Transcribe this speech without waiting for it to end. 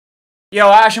Yo,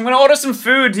 Ash, I'm gonna order some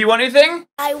food. Do you want anything?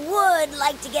 I would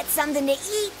like to get something to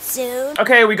eat soon.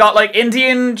 Okay, we got like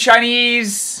Indian,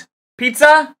 Chinese,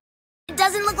 pizza? It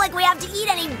doesn't look like we have to eat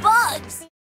any bugs.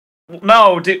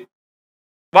 No,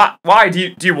 what? Why?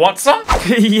 Do you want some?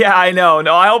 Yeah, I know.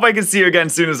 No, I hope I can see you again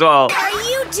soon as well. Are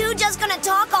you two just gonna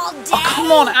talk all day? Oh,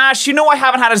 come on, Ash. You know I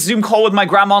haven't had a Zoom call with my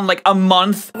grandma in like a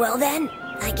month. Well then,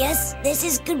 I guess this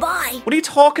is goodbye. What are you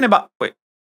talking about? Wait.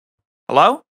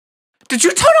 Hello? Did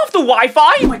you turn off the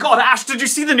Wi-Fi? Oh my god, Ash, did you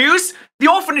see the news? The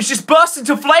orphanage just burst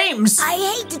into flames! I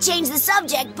hate to change the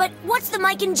subject, but what's the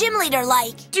Mike and Gym leader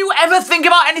like? Do you ever think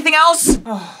about anything else?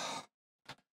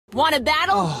 Want a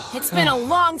battle? It's been a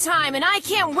long time and I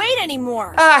can't wait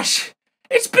anymore. Ash,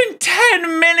 it's been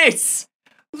 10 minutes!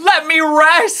 Let me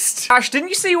rest! Ash, didn't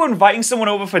you say you were inviting someone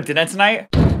over for dinner tonight?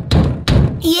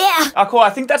 Yeah. Oh, cool, I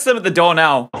think that's them at the door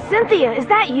now. Cynthia, is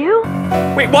that you?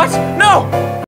 Wait, what? No!